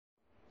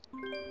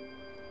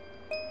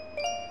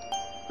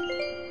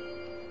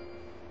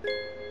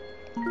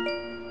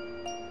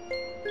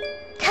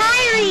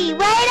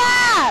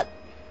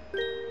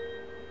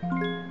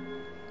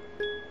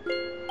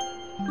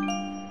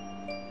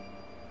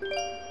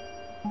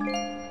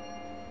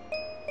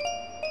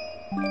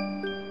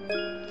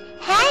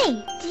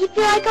Hey, do you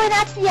feel like going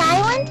out to the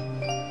island?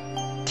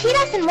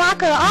 Tinas and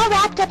Walker are all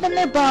wrapped up in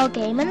their ball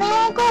game and they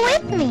won't go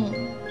with me.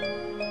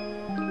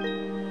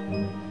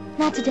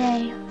 Not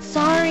today.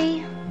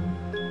 Sorry.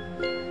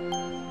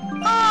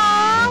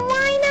 Aw,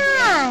 why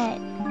not?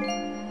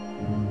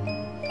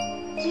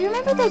 Do you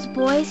remember those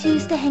boys who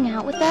used to hang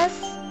out with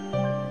us?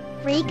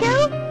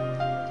 Riku?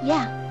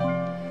 Yeah.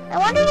 I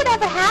wonder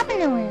whatever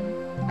happened to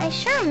him. I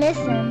sure miss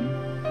him.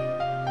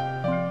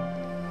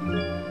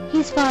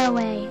 He's far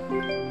away,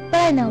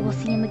 but I know we'll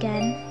see him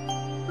again.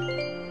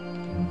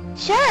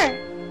 Sure.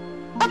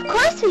 Of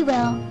course we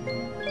will.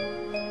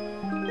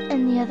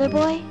 And the other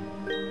boy?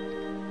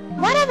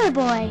 What other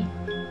boy?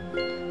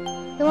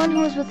 The one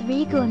who was with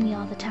Riku and me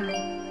all the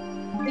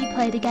time. We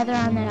played together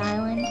on that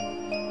island.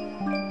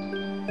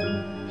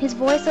 His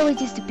voice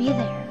always used to be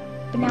there,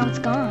 but now it's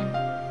gone.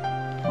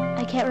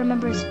 I can't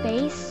remember his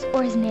face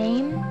or his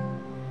name.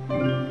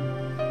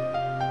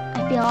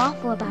 I feel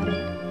awful about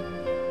it.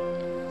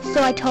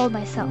 So I told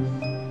myself,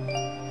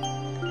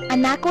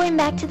 I'm not going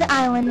back to the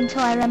island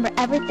until I remember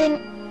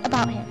everything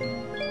about him.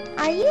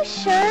 Are you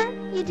sure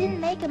you didn't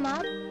make him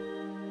up?